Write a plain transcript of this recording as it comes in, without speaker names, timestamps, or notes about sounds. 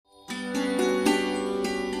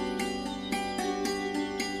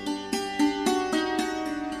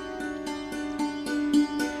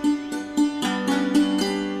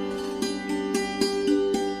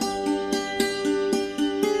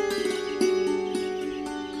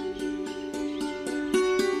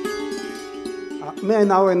May I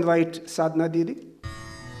now invite Sadhna Didi?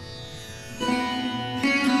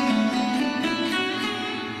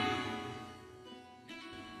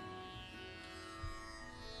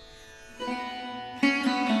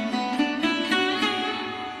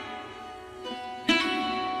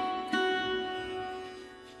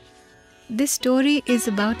 This story is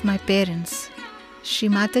about my parents, Shri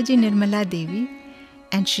Mataji Nirmala Devi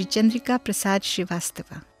and Shri Chandrika Prasad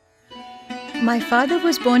Srivastava. My father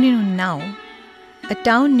was born in Unnao, a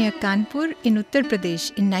town near Kanpur in Uttar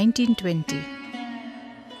Pradesh in 1920.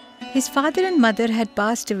 His father and mother had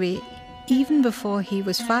passed away even before he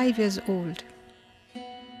was 5 years old.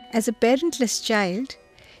 As a parentless child,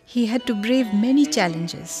 he had to brave many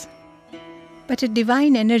challenges. But a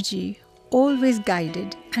divine energy always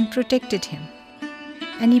guided and protected him,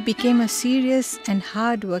 and he became a serious and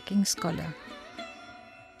hard-working scholar.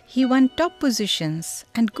 He won top positions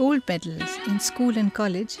and gold medals in school and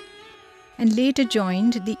college, and later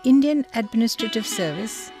joined the Indian Administrative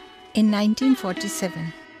Service in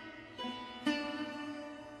 1947.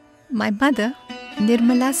 My mother,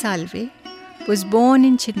 Nirmala Salve, was born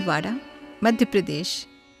in Chhindwara, Madhya Pradesh.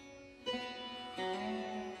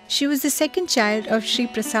 She was the second child of Sri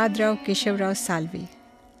Prasad Rao Keshavrao Salve,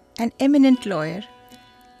 an eminent lawyer,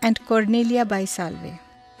 and Cornelia Bai Salve.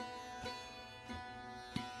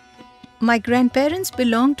 My grandparents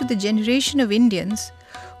belonged to the generation of Indians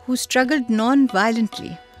who struggled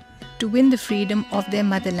non-violently to win the freedom of their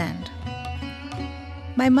motherland.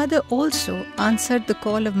 My mother also answered the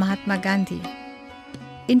call of Mahatma Gandhi,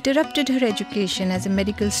 interrupted her education as a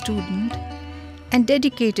medical student, and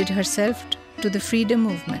dedicated herself to the freedom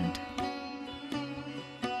movement.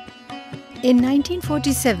 In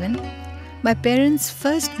 1947, my parents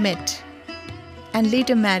first met and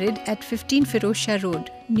later married at 15 Firozshah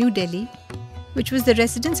Road, New Delhi, which was the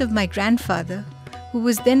residence of my grandfather, who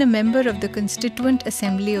was then a member of the Constituent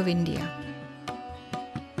Assembly of India.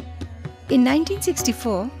 In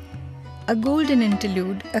 1964, a golden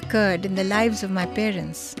interlude occurred in the lives of my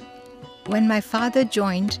parents when my father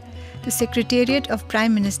joined the Secretariat of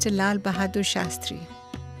Prime Minister Lal Bahadur Shastri.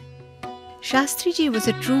 Shastriji was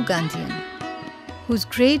a true Gandhian, whose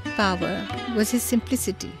great power was his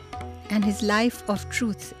simplicity and his life of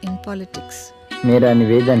truth in politics. मेरा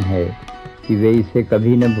निवेदन है कि वे इसे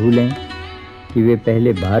कभी न भूलें कि वे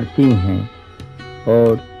पहले भारतीय हैं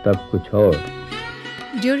और तब कुछ और.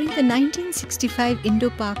 During the 1965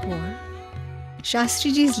 Indo-Pak War,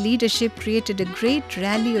 Shastriji's leadership created a great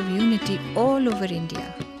rally of unity all over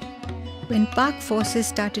India when Pak forces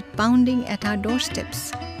started pounding at our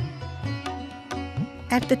doorsteps.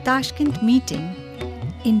 At the Tashkent meeting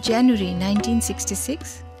in January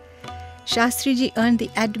 1966, Shastriji earned the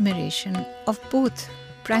admiration of both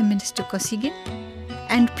Prime Minister Kosygin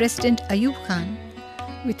and President Ayub Khan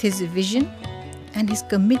with his vision and his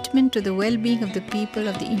commitment to the well-being of the people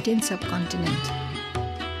of the Indian subcontinent.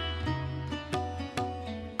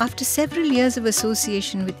 After several years of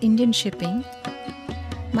association with Indian shipping,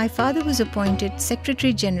 my father was appointed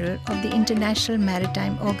Secretary General of the International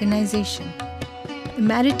Maritime Organization, the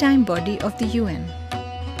maritime body of the UN.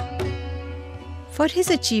 For his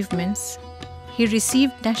achievements, he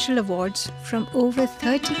received national awards from over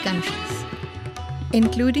 30 countries,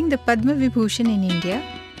 including the Padma Vibhushan in India,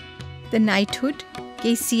 the Knighthood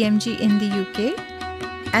KCMG in the UK,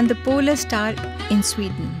 and the Polar Star in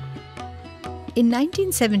Sweden. In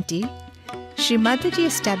 1970, Shri Mataji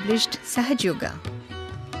established Sahaj Yoga,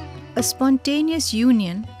 a spontaneous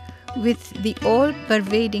union with the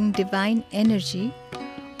all-pervading divine energy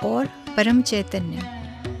or Param Chaitanya.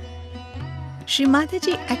 Shri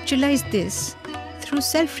Mataji actualized this through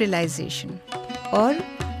self-realization or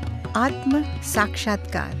Atma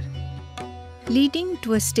Sakshatkar, leading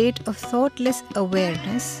to a state of thoughtless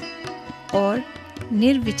awareness or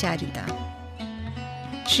Nirvicharita.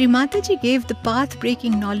 Shri Mataji gave the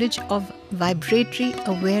path-breaking knowledge of vibratory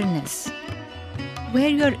awareness, where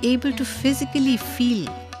you are able to physically feel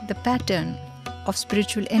the pattern of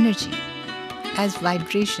spiritual energy as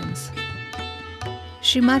vibrations.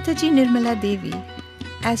 Shri Mataji Nirmala Devi,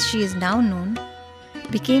 as she is now known,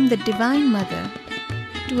 became the Divine Mother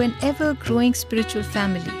to an ever-growing spiritual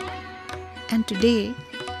family. And today,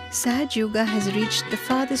 Sahaj Yoga has reached the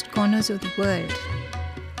farthest corners of the world,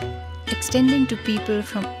 extending to people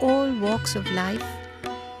from all walks of life,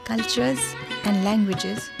 cultures and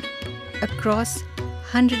languages across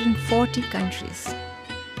 140 countries.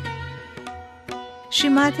 Shri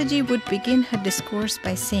Mataji would begin her discourse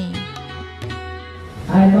by saying,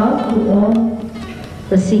 I vow to all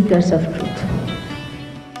the seekers of truth.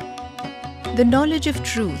 The knowledge of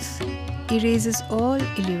truth erases all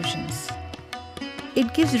illusions.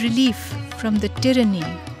 It gives relief from the tyranny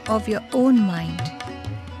of your own mind,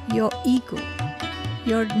 your ego,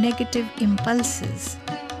 your negative impulses,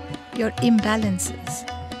 your imbalances.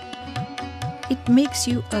 It makes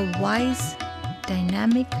you a wise,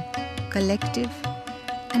 dynamic, collective,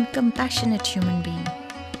 and compassionate human being,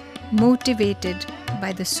 motivated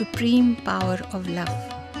by the supreme power of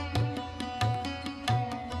love.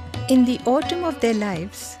 In the autumn of their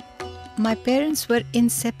lives, my parents were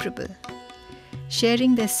inseparable,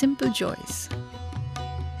 sharing their simple joys.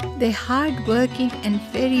 Their hard-working and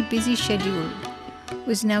very busy schedule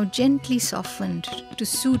was now gently softened to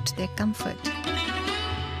suit their comfort.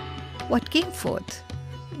 What came forth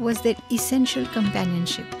was their essential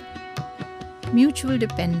companionship, mutual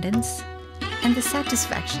dependence, and the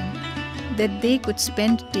satisfaction that they could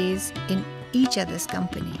spend days in each other's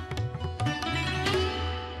company.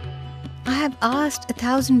 I have asked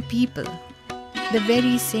 1,000 people the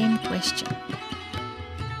very same question.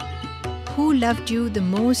 Who loved you the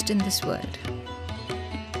most in this world?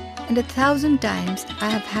 And 1,000 times I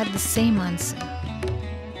have had the same answer.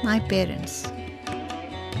 My parents.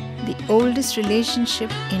 The oldest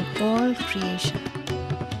relationship in all creation.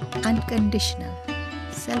 Unconditional,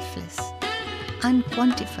 selfless,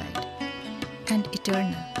 unquantified, and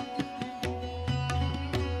eternal.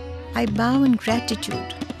 I bow in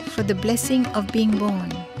gratitude for the blessing of being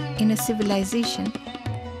born in a civilization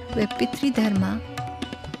where Pitri Dharma,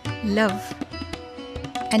 love,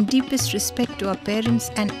 and deepest respect to our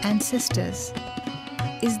parents and ancestors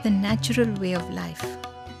is the natural way of life,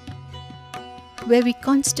 where we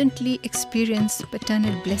constantly experience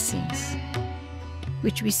paternal blessings,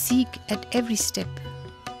 which we seek at every step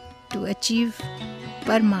to achieve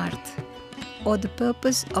Paramarth, or the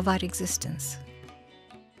purpose of our existence.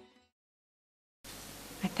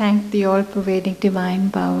 I thank the all-pervading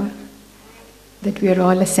divine power that we are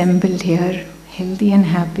all assembled here, healthy and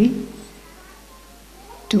happy,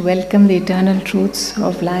 to welcome the eternal truths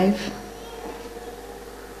of life.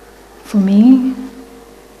 For me,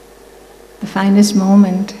 the finest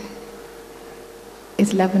moment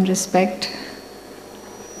is love and respect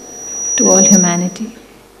to all humanity.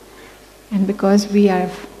 And because we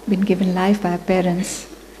have been given life by our parents,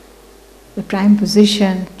 the prime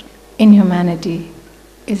position in humanity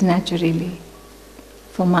is naturally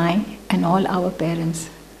for my and all our parents.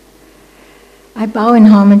 I bow in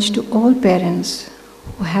homage to all parents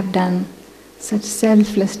who have done such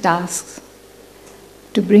selfless tasks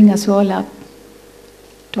to bring us all up,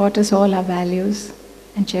 taught us all our values,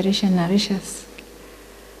 and cherish and nourish us.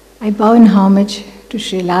 I bow in homage to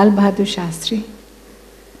Sri Lal Bahadur Shastri,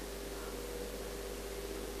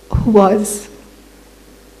 who was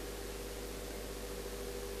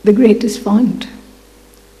the greatest font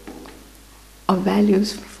of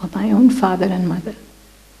values for my own father and mother.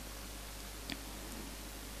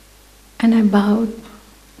 And I bow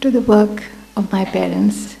to the work of my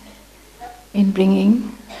parents in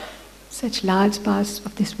bringing such large parts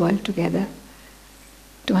of this world together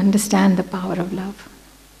to understand the power of love.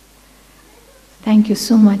 Thank you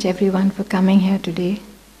so much, everyone, for coming here today.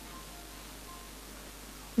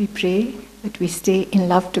 We pray that we stay in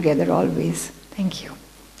love together always. Thank you.